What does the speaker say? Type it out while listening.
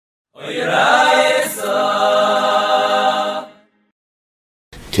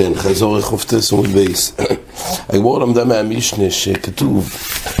כן, חזור חופטס עמוד בייס. הגמרא למדה מהמשנה שכתוב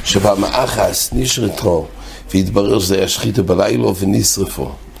שבמאחס נשרתו והתברר שזה היה שחיתה בלילו ונשרפו.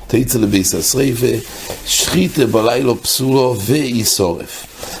 תיצא לבייס השריפה, שחיתה בלילו פסולו ואיסורף.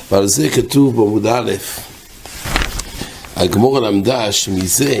 ועל זה כתוב בעמוד א', הגמרא למדה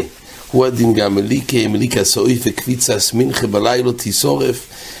שמזה הוא הדין גם מליקה סעיף וקפיצה סמינכה בלילו תיסורף.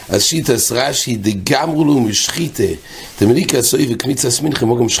 אז שיטס רש"י דגמרו לו משחיתה דמליקה סעיף וקפיצה סמינכה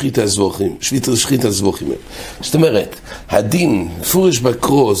כמו גם שחיתה הזבוכים, שחיתה הזבוכים. זאת אומרת, הדין פורש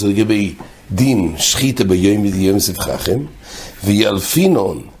בקרו זה לגבי דין שחיתה ביום זבחכם,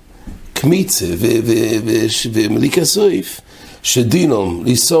 וילפינון קמיצה ומליקה סעיף שדינום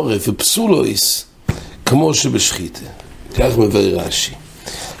ליסורף ופסולויס כמו שבשחיתה. כך מבאר רש"י.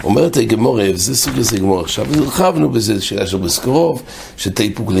 אומרת הגמרא, וזה סוג הזה גמרא עכשיו, הרחבנו בזה שאלה של בסקרוב,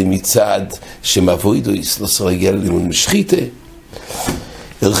 שתיפוק למצד שמבוידויס לא סרגל לימון משחיתה.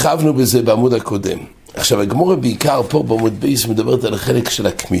 הרחבנו בזה בעמוד הקודם. עכשיו הגמרא בעיקר פה בעמוד בייס מדברת על החלק של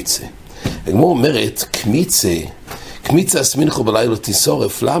הקמיצה. הגמרא אומרת, קמיצה סמינכו בלילה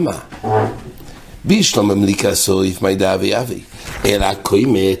תיסורף, למה? בישלום המליקה סוריף מידע אבי אלא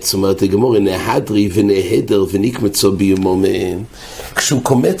קוימת, זאת אומרת הגמרא נהדרי ונהדר ונקמצו ביומומן, כשהוא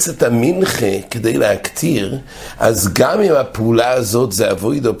קומץ את המנחה כדי להקטיר, אז גם אם הפעולה הזאת זה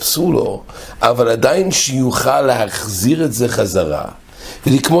אבויד או פסולו, אבל עדיין שיוכל להחזיר את זה חזרה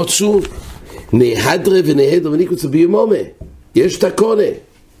ולקמות שוב. נהדרי ונהדר ונקמצו ביומומן, יש את הקונה.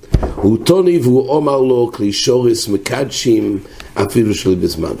 הוא טוני והוא אומר לו כלי שורס מקדשים אפילו שלי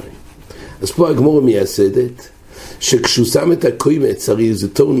בזמן. אז פה הגמרא מייסדת שכשהוא שם את הקוימץ, הרי זה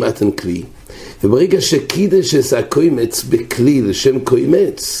טון מתן כלי, וברגע שקידש את הקוימץ בכלי לשם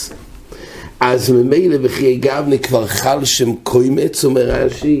קוימץ, אז ממילא בחיי גבנה כבר חל שם קוימץ, אומר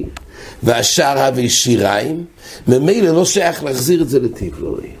רש"י, והשאר הווי שיריים, ממילא לא שייך להחזיר את זה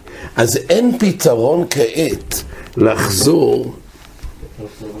לטיפלורי. אז אין פתרון כעת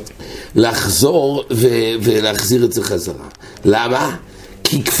לחזור ולהחזיר את זה חזרה. למה?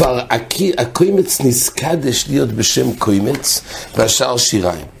 כי כבר הקוימץ נסקדש להיות בשם קוימץ והשאר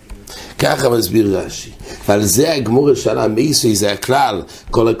שיריים. ככה מסביר רש"י. ועל זה הגמרא שאלה מייסוי, זה הכלל,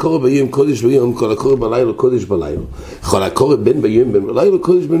 כל הקורא ביום קודש ביום, כל הקורא בלילה קודש בלילה, כל הקורא בין ביום בין בלילה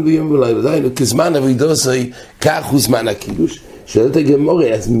קודש בין ביום בלילה. דיינו, כזמן אבידוסי, כך הוא זמן הקידוש. שאלת הגמרא,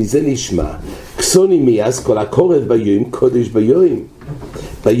 אז מזה נשמע, כסוני מייס כל הקורא ביום קודש ביום,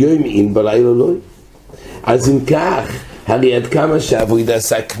 ביום אין בלילה לא. אז אם כך, הרי עד כמה שהעבודה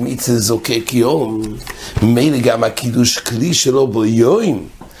עשה קמיצה זוקק יום, מילא גם הקידוש כלי שלו ביום,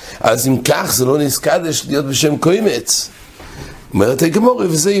 אז אם כך זה לא נסקדש להיות בשם קוימץ. אומרת הגמרא,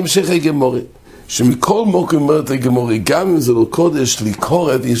 וזה המשך הגמרא, שמכל מוקר אומרת הגמרא, גם אם זה לא קודש לי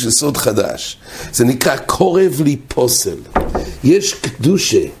קורב, יש יסוד חדש, זה נקרא קורב לי פוסל. יש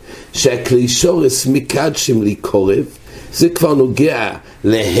קדושה שהכלי שורס מקדשים לי קורב, זה כבר נוגע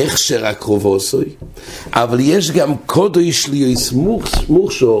להכשר הקרובוסוי, אבל יש גם קודש ליוס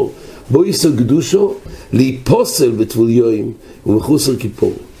מוכשור, בו יסו קדושו, להיפוסל בטבוליואים ומחוסר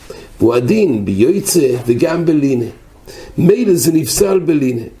כיפור. והוא הדין ביועצה וגם בלינה. מילא זה נפסל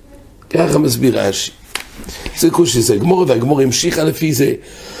בלינה. ככה מסביר רש"י. זה קושי, זה גמורה, והגמורה המשיכה לפי זה.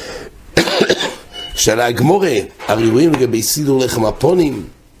 שאלה הגמורה, הרי רואים לגבי סידור לחם הפונים,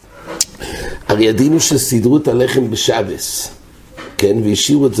 הרי ידינו שסידרו את הלחם בשבס, כן,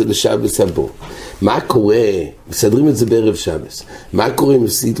 והשאירו את זה לשבס הבא. מה קורה, מסדרים את זה בערב שבס, מה קורה אם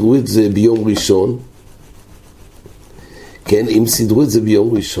סידרו את זה ביום ראשון? כן, אם סידרו את זה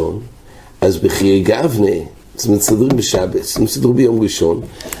ביום ראשון, אז בחיי גבנה, אז מסדרים בשבס, אם סידרו ביום ראשון,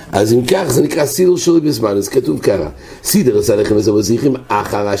 אז אם כך זה נקרא סידור שלי בזמן, אז כתוב ככה, סידר את הלחם הזה בזיכם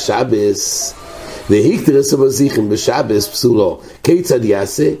אחר השבס, והיקטר את הבזיכם בשבס פסולו, כיצד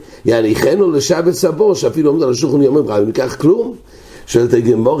יעשה? יניחנו לשבס הבא, שאפילו עומד על השולחן יאמר, רבי, ניקח כלום? שואלת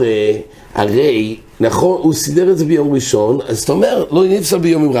הגמרא, הרי, נכון, הוא סידר את זה ביום ראשון, אז זאת אומרת, לא נפסל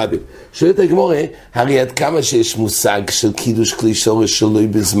ביום עם רבי. שואלת הגמרא, הרי עד כמה שיש מושג של קידוש כלי שורש שלוי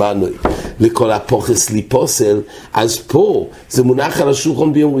בזמנו, לכל הפוחס לי פוסל, אז פה, זה מונח על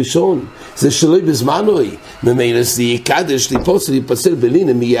השולחן ביום ראשון, זה שלוי בזמנו, ממילא זה יקדש לי פוסל, יפסל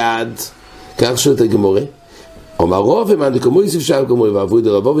בלינה מיד. כך שואלת הגמרא, אומר רוב ומן דקומו יוסיף שם גמרא ועבוד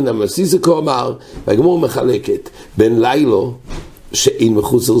רבו ונמסי זה כה אמר, והגמרא מחלקת בין לילו שאין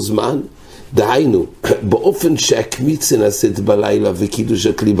מחוסר זמן, דהיינו, באופן שהקמיצה נעשית בלילה וקידוש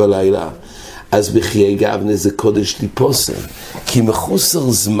הכלי בלילה, אז בחיי גבנה זה קודש לי פוסל, כי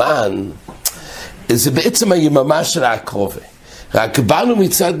מחוסר זמן זה בעצם היממה של הקרובה, רק באנו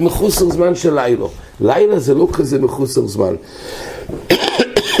מצד מחוסר זמן של לילה. לילה זה לא כזה מחוסר זמן.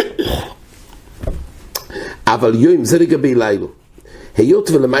 אבל יום זה לגבי לילה.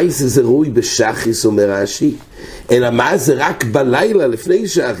 היות ולמעשה זה ראוי בשחיס אומר רש"י, אלא מה זה רק בלילה לפני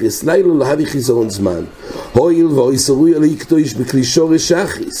שחיס, לילה להביא חיסרון זמן. הויל ואיסורו עלי קדוש בכלי שורש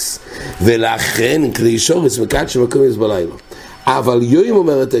שחיס, ולכן כלי שורש מקדש מקום יש בלילה. אבל יום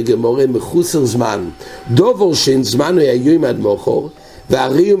אומרת הגמרא מחוסר זמן, דובר שאין זמן היה יום עד מאוחר,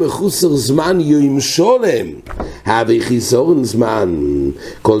 והרי הוא מחוסר זמן יום שולם, הביא חיסרון זמן,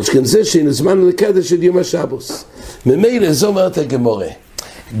 כל שכן זה שאין זמן לקדש של יום השבוס. ממילא זו אומרת הגמרא,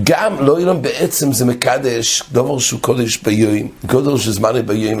 גם לא אילם בעצם זה מקדש דבר שהוא קודש ביום, גודל של זמן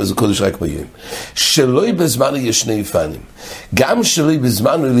ביום, אז הוא קודש רק ביום. שלא בזמן יש שני פנים. גם שלא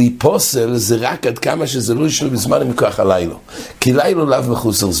בזמן להיפוסל זה רק עד כמה שזה לא שלא בזמן מכוח הלילה. כי לילה לאו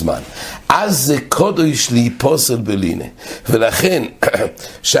מחוסר זמן. אז זה קודש להיפוסל בלינה. ולכן,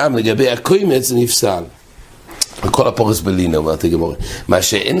 שם לגבי הקוימת זה נפסל. כל הפורס בלינה, אומרת הגמרא. מה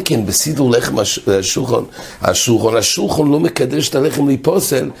שאין כן בסידור לחם השולחן לא מקדש את הלחם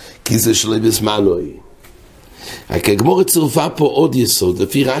להיפוסל, כי זה שלא בזמן לא יהיה. הגמרא צורפה פה עוד יסוד,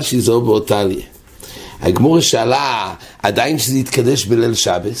 לפי רש"י זו באותליה. הגמרא שאלה עדיין שזה יתקדש בליל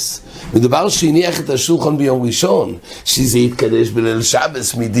שבס, מדובר שהניח את השולחן ביום ראשון, שזה יתקדש בליל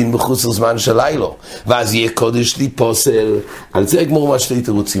שבס מדין בחוסר זמן של לילה, ואז יהיה קודש להיפוסל. על זה הגמרא מה שתי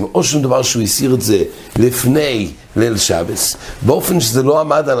תירוצים, או שום דבר שהוא הסיר את זה לפני ליל שבס, באופן שזה לא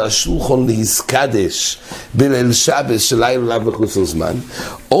עמד על השולחן להסקדש בליל שבס של לילה לאו בחוסר זמן,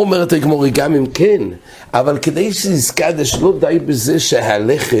 או אומרת הגמרא גם אם כן, אבל כדי שיסקדש לא די בזה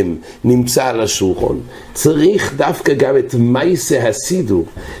שהלחם נמצא על השולחן, צריך דווקא גם את מייסה הסידור,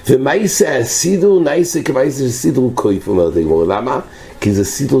 ומייסה הסידור נייסה כמייסה הסידור קויף, אומרת הגמרא. למה? כי זה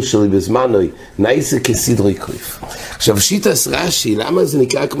סידור שלי בזמנוי, נייסה כסידרוי קויף. עכשיו שיטס רש"י, למה זה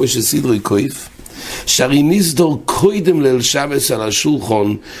נקרא כמו שסידרוי קויף? שהרי נסדור קודם ליל שבס על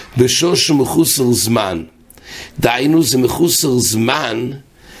השולחן בשוש מחוסר זמן, דהיינו זה מחוסר זמן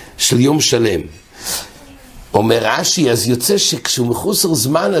של יום שלם. אומר רש"י, אז יוצא שכשהוא מחוסר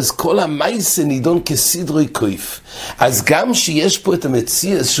זמן, אז כל המייסה נידון כסדרוי קויף. אז גם שיש פה את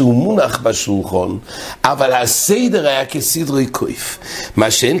המציאות שהוא מונח בשולחן, אבל הסדר היה כסדרוי קויף.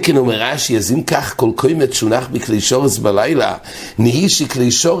 מה שאין כן אומר רש"י, אז אם כך כל קוימת שונח בכלי שורס בלילה, נהי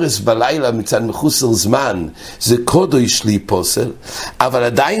שכלי שורס בלילה מצד מחוסר זמן, זה קודש להיפוסל, אבל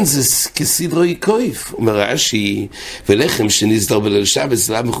עדיין זה כסדרוי קויף. אומר רש"י, ולחם שנסדר בליל שבס,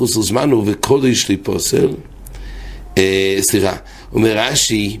 למה מחוסר זמן הוא וקודש להיפוסל? אומר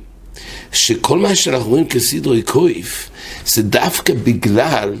רש"י שכל מה שאנחנו רואים כסדרוי קויף זה דווקא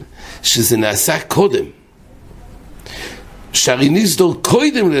בגלל שזה נעשה קודם. שהרי נסדור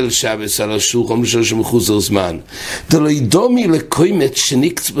קודם ליל שבס על השולחן בשביל שמחוסר זמן, דלא דומי לקוימת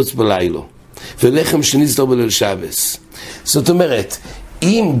שנקצבץ בלילה ולחם שנסדור בליל שבס. זאת אומרת,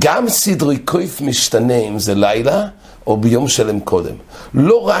 אם גם סדרוי קויף משתנה אם זה לילה או ביום שלם קודם,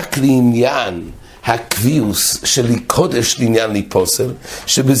 לא רק לעניין הקביעוס של קודש לעניין להיפוסל,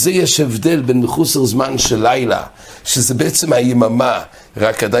 שבזה יש הבדל בין מחוסר זמן של לילה, שזה בעצם היממה,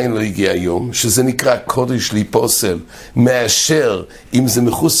 רק עדיין לא הגיע היום, שזה נקרא קודש להיפוסל, מאשר אם זה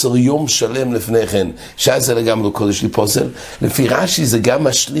מחוסר יום שלם לפני כן, שאז זה גם לא קודש להיפוסל. לפי רש"י זה גם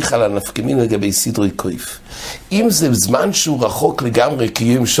משליך על הנפקמין לגבי סדרוי קויף. אם זה זמן שהוא רחוק לגמרי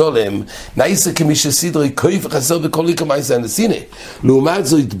כיום שולם, נעשה כמי שסדרוי קויף חסר בכל יקמייסה הנסינה. לעומת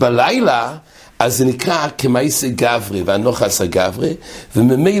זאת בלילה, אז זה נקרא כמייסה גברי, והנוחס הגברי,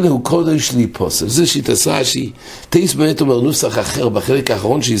 וממילא הוא קודש להיפוסל. זה שיטס רש"י. תייס באמת אומר נוסח אחר בחלק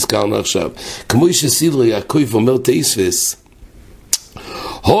האחרון שהזכרנו עכשיו. כמו שסדרוי הקויף אומר תייספס,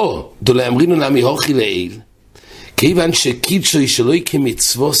 דולה אמרינו נמי הוכי לעיל, כיוון שקידשוי שלא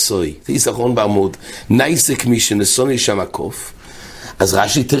כמצוו סוי, תייס אחרון בעמוד, נייסק מי שנסוני שם הקוף, אז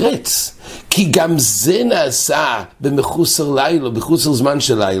רש"י תרץ, כי גם זה נעשה במחוסר לילה, בחוסר זמן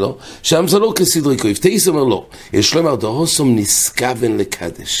של לילה, שם זה לא כסדרי קויף. תייס אומר לא, יש לומר דהוסום נסכוון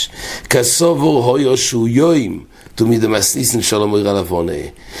לקדש, כסובור הויו שהוא יוים, תמיד המסניסן שלום אויר על עוונה.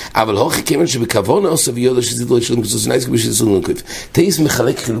 אבל הוכי כיוון שבכוונה עושה ויודע שסדרי שלום כסוס נייס כמו שסדרי קויף. תייס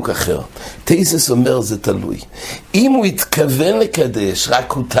מחלק חילוק אחר. תייס אומר זה תלוי. אם הוא התכוון לקדש,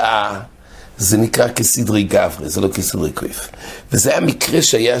 רק הוא טעה, זה נקרא כסדרי גברי, זה לא כסדרי קויף. וזה המקרה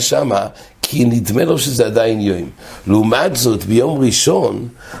שהיה שם, כי נדמה לו שזה עדיין יום. לעומת זאת, ביום ראשון,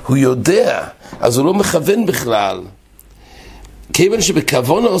 הוא יודע, אז הוא לא מכוון בכלל. כיוון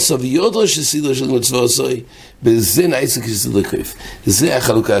שבכוונה עושה ויודע שסדרי של מצווה עושה, בזה נעשה כסדרי קויף. זה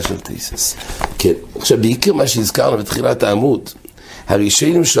החלוקה של תייסס. כן, עכשיו בעיקר מה שהזכרנו בתחילת העמוד,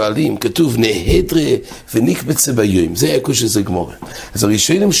 הראשונים שואלים, כתוב נהדרה ונקבצה ביום, זה היקוש שזה גמורה. אז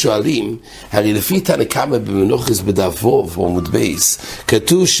הראשונים שואלים, הרי לפי תנא קמא במנוחס בדף ווב או עמוד בייס,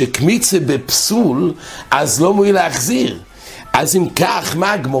 כתוב שקמיצה בפסול, אז לא מועיל להחזיר. אז אם כך,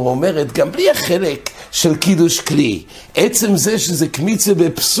 מה הגמורה אומרת? גם בלי החלק של קידוש כלי, עצם זה שזה קמיצה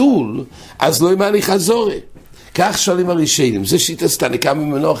בפסול, אז לא ימה לי חזורה. כך שואלים הראשונים, זה שיטת תנא קמא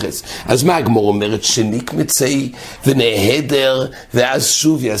במנוחס. אז מה הגמורה אומרת? שנקמצי ונהדר, ואז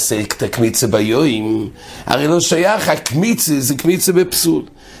שוב יעשה את הקמיצה ביום? הרי לא שייך, הקמיצה זה קמיצה בפסול.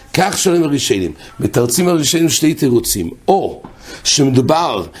 כך שואלים הראשונים. מתרצים הראשונים שתי תירוצים. או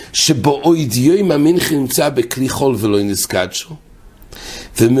שמדובר שבאויד יום המנחה נמצא בכלי חול ולא נזקדשו,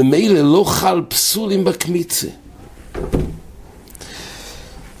 וממילא לא חל פסולים בקמיצה.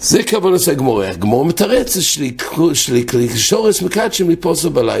 זה כוונת הגמורה. הגמורה מתרץ שלי שורש מקדשים ליפוסו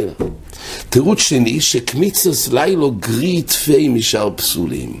בלילה. תירוץ שני, שקמיצס לילו גרי תפי משאר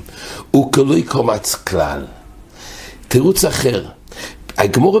פסולים, וכלוי קומץ כלל. תירוץ אחר,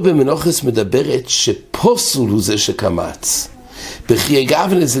 הגמורה במנוחס מדברת שפוסול הוא זה שקמץ. בחיי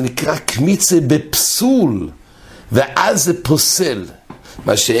גבנה זה נקרא קמיצה בפסול, ואז זה פוסל.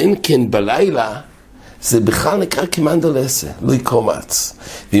 מה שאין כן בלילה, זה בכלל נקרא כמנדלסה, לא יקומץ.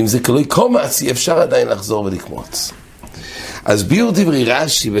 ואם זה לא יקומץ, אי אפשר עדיין לחזור ולקמוץ. אז ביור דברי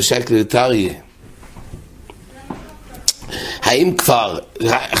רש"י בשקלא וטריא, האם כבר,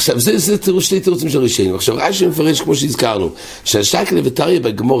 עכשיו זה שתי תירוצים של ראשונים, עכשיו רש"י מפרש כמו שהזכרנו, שהשקלא וטריא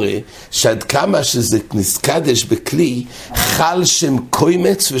בגמורה, שעד כמה שזה נסקדש בכלי, חל שם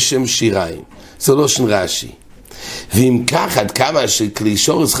קוימץ ושם שיריים. זה לא שם רש"י. ואם כך, עד כמה שכלי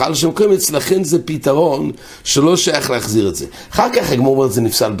שורש חל שם קוימץ, לכן זה פתרון שלא שייך להחזיר את זה. אחר כך הגמור אומרת זה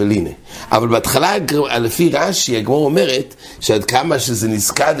נפסל בלינה. אבל בהתחלה, לפי רש"י, הגמור אומרת שעד כמה שזה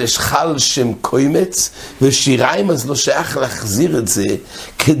נזקדש חל שם קוימץ ושיריים, אז לא שייך להחזיר את זה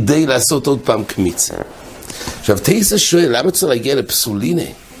כדי לעשות עוד פעם קמיצה. עכשיו, תייסה שואל, למה צריך להגיע לפסולינה?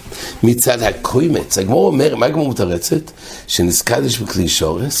 מצד הקוימץ, הגמור אומר, מה הגמור מתרצת? שנזקדש בכלי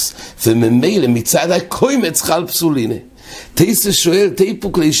שורס, וממילא מצד הקוימץ חל פסולינה. תייסה שואל,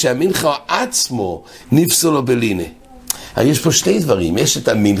 תיפוק לי שהמנחה עצמו נפסול לו בלינה. הרי יש פה שתי דברים, יש את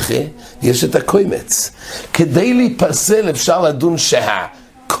המנחה, יש את הקוימץ. כדי להיפסל אפשר לדון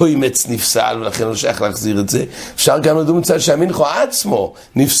שהקוימץ נפסל, ולכן לא שייך להחזיר את זה. אפשר גם לדון מצד שהמנחה עצמו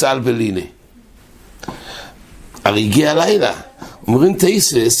נפסל בלינה. הרי הגיע הלילה. אומרים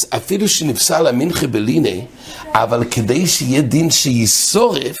תייסס, אפילו שנפסל המנחה בלינה, אבל כדי שיהיה דין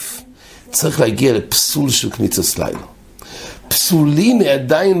שישורף, צריך להגיע לפסול של קמיצס לילה. פסולינה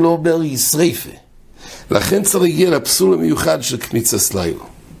עדיין לא אומר ישרפה. לכן צריך להגיע לפסול המיוחד של קמיצס לילה.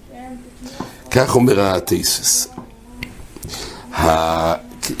 כך אומר התייסס.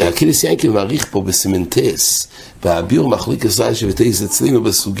 הקילס ינקל מעריך פה בסימנטס, והביור מחליק ישראל שבתייס אצלנו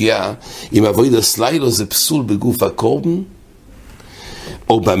בסוגיה, אם אבוידס לילה זה פסול בגוף הקורבן,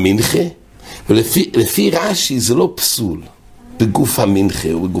 או במנחה, ולפי רש"י זה לא פסול בגוף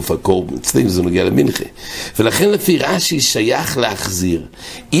המנחה או בגוף הקורבן, אצלנו זה נוגע למנחה, ולכן לפי רש"י שייך להחזיר.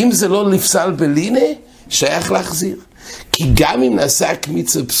 אם זה לא נפסל בלינה, שייך להחזיר, כי גם אם נעשה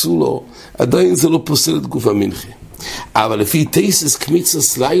קמיצה פסולו, עדיין זה לא פוסל את גוף המנחה. אבל לפי תייסס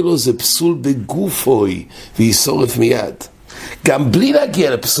קמיצס לילה זה פסול בגופוי וישורף מיד, גם בלי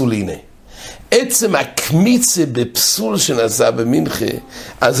להגיע לפסולינה. עצם הקמיצה בפסול שנעשה במנחה,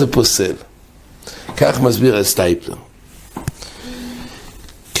 אז זה פוסל. כך מסביר הסטייפלר.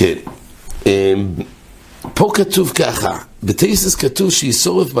 כן. פה כתוב ככה, בתייסס כתוב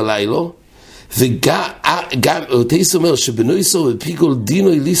שישורף בלילה, וגם, תייסס אומר שבנויסור ופיגול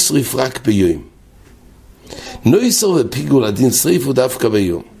דינוי לשריף רק ביום. נויסור ופיגול הדין שריף הוא דווקא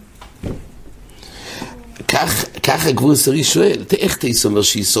ביום. כך הגבור סרי שואל, איך תייס אומר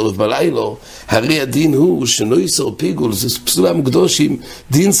שישורף בלילה? הרי הדין הוא שנויסור פיגול, זה פסולם קדושים,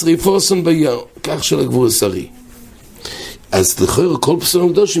 דין שריפוסון ביום, כך של הגבור סרי. אז לכאורה כל פסולם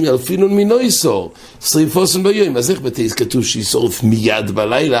קדושים ילפינון מנויסור, שריפוסון ביום. אז איך בתייס כתוב שישורף מיד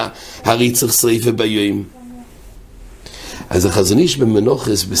בלילה, הרי צריך שריפה ביום? אז החזון איש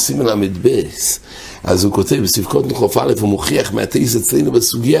במנוחס בסימן למדבס, אז הוא כותב בספקות נחוף א', הוא מוכיח מהתייס אצלנו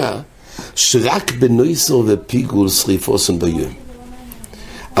בסוגיה, שרק בנויסור ופיגול שריפוסון ביום.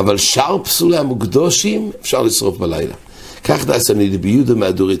 אבל שאר פסולי המוקדושים אפשר לשרוף בלילה. כך דעס אני ביהודה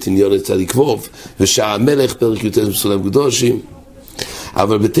מהדורית עניון את צדיק ווב, ושאר המלך פרק יותר פסולי המוקדושים.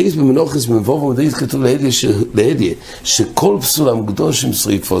 אבל בתייס במנוחס במבוב המדעית כתוב להדיה, שכל פסולי המוקדושים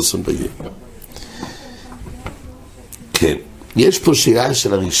שריפוסון ביום. כן. יש פה שאלה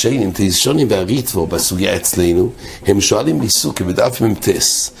של הראשונים, תייסונים והריטבו בסוגיה אצלנו, הם שואלים ניסוק בדף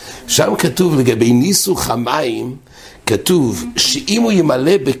ממתס. שם כתוב לגבי ניסוך המים, כתוב שאם הוא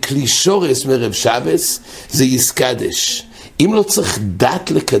ימלא בכלי שורס מרב שבס, זה יסקדש. אם לא צריך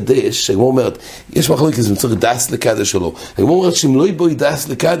דת לקדש, הגמרא אומרת, יש מחלוקת אם צריך דס לקדש או לא. הגמרא אומרת שאם לא יבואי דס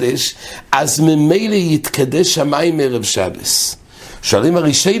לקדש, אז ממילא יתקדש המים מרב שבס. שואלים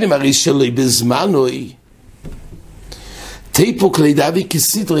הראשונים, הרי שלא בזמנוי, תיפוק לידבי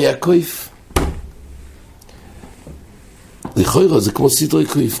כסדרי הכויף. לכאורה זה כמו סדרי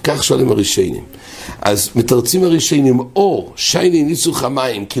כויף, כך שואלים הראשונים. אז מתרצים הראשונים, או שייני ניסוך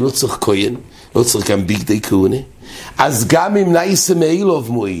המים, כי לא צריך כהן, לא צריך גם בגדי כהונה, אז גם אם נעשה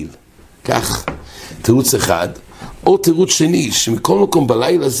מדלוב מועיל, כך, תירוץ אחד, או תירוץ שני, שמכל מקום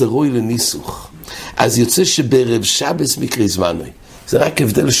בלילה זה רוי לניסוך, אז יוצא שברב שבס מקרי זמנוי, זה רק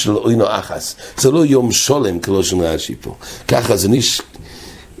הבדל של אוינו אחס, זה לא יום שולם כמו שנרשי פה, ככה זה ניש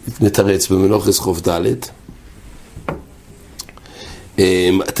מתרץ במנוחס חוף ד'.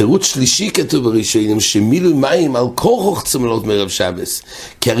 התירוץ שלישי כתוב בראשונים שמילוי מים על כורח צמלות מרב שבס,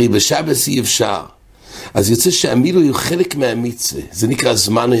 כי הרי בשבס אי אפשר, אז יוצא שהמילוי הוא חלק מהמצווה, זה נקרא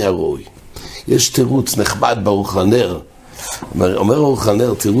זמנוי הרוי. יש תירוץ נחמד ברוך הנר, אומר ברוך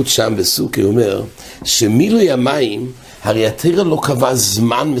הנר, תירוץ שם בסוכי, אומר שמילוי המים, הרי התורה לא קבע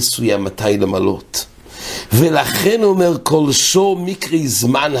זמן מסוים מתי למלות, ולכן אומר כל שור מקרי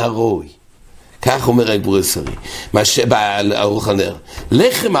זמן הרוי. כך אומר הגבור סרי, בארוך הנר,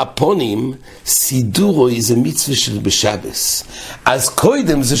 לחם הפונים סידורוי זה מצווה של בשבס, אז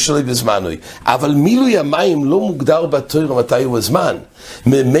קודם זה שלוי בזמנוי, אבל מילוי המים לא מוגדר בתורה מתי הוא הזמן,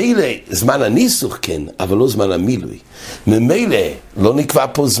 ממילא זמן הניסוך כן, אבל לא זמן המילוי, ממילא לא נקבע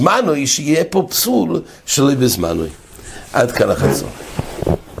פה זמנוי שיהיה פה פסול שלוי בזמנוי. עד כאן החצור.